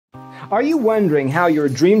Are you wondering how your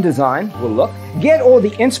dream design will look? Get all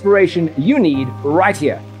the inspiration you need right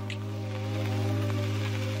here.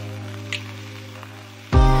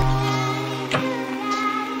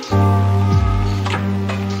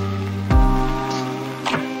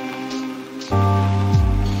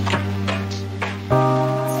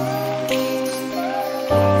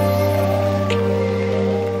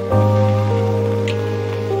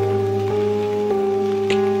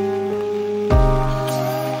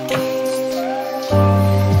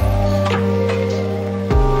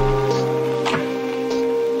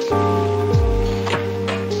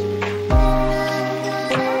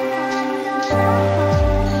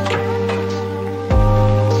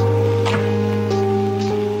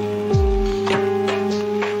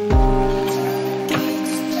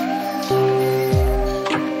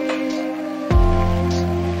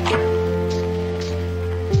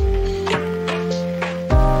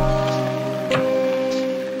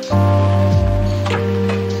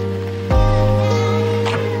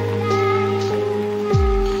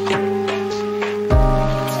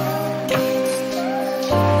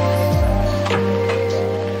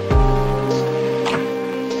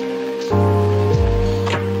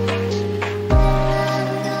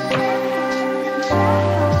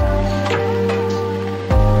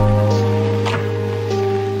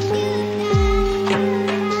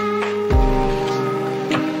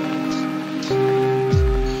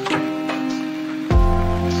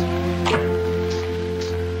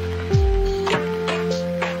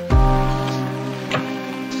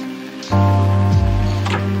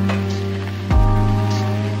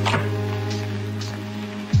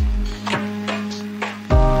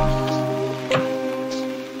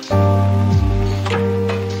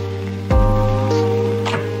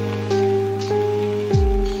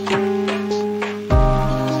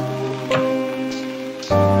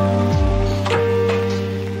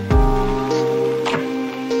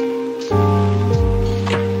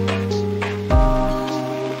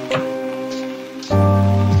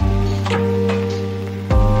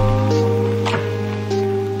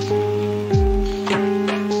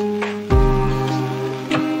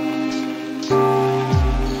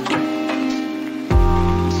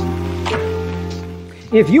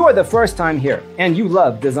 If you are the first time here and you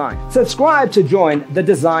love design, subscribe to join the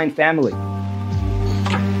design family.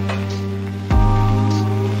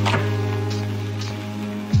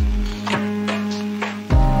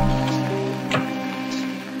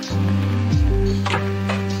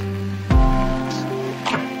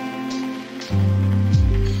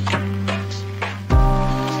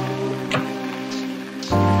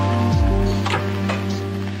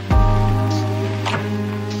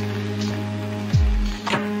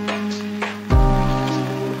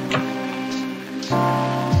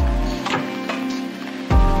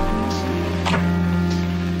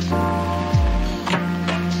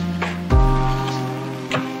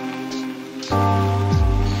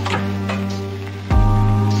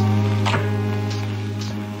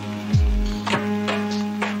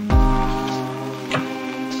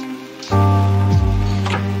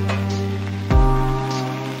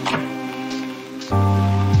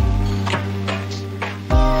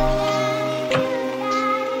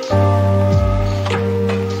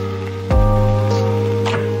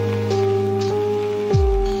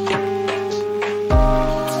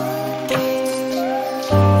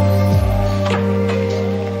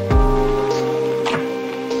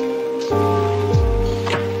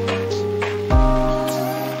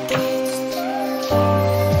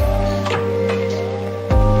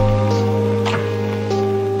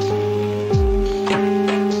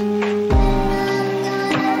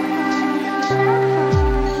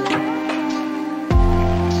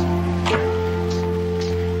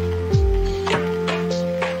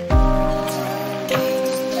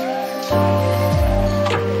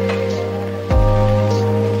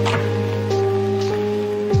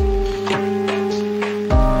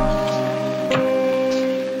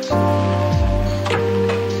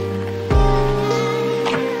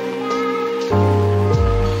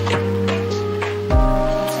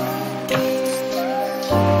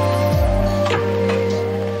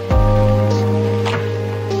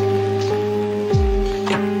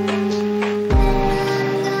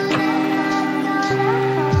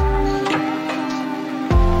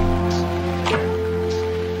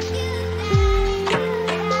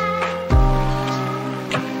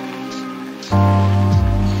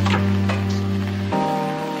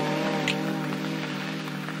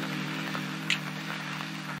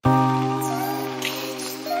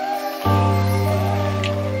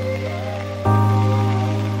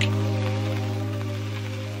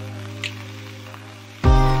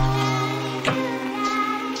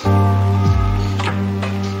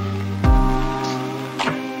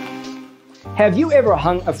 Have you ever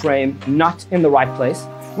hung a frame not in the right place?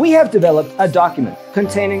 We have developed a document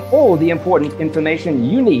containing all the important information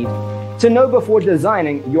you need to know before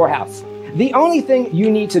designing your house. The only thing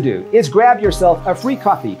you need to do is grab yourself a free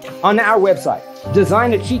copy on our website,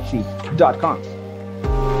 designacheatsheet.com.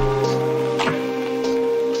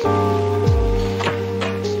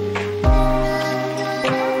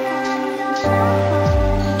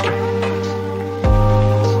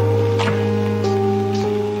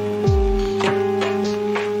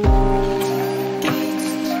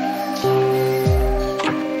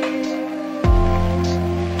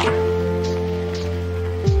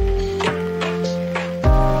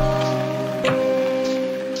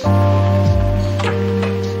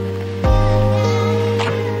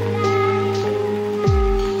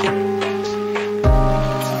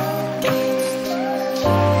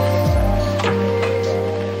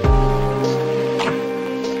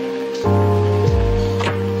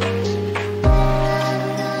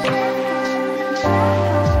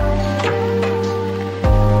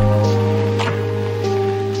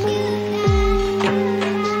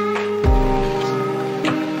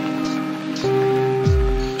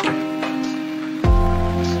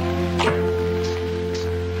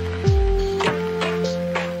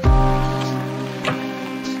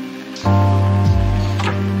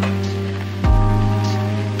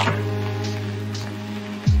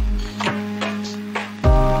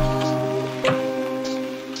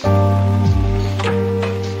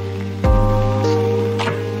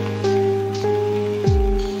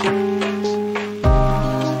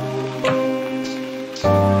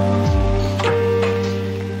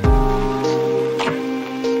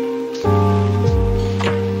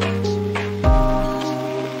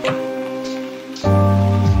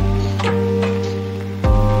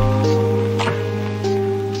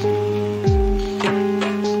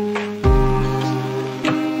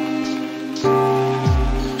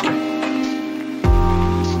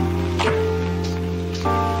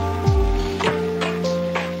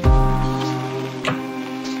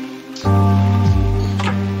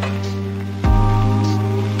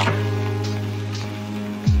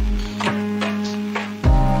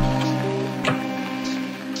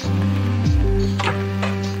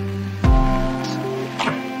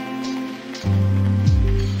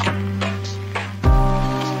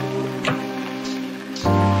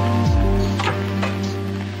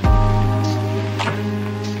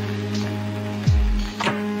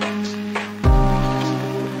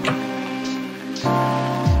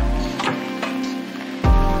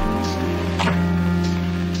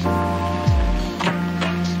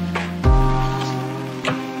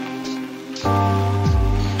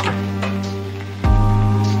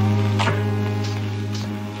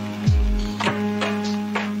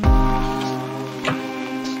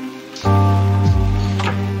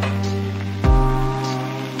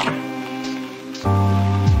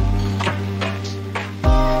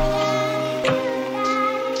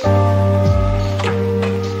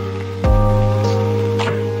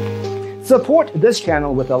 Support this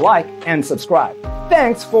channel with a like and subscribe.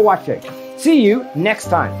 Thanks for watching. See you next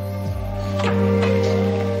time.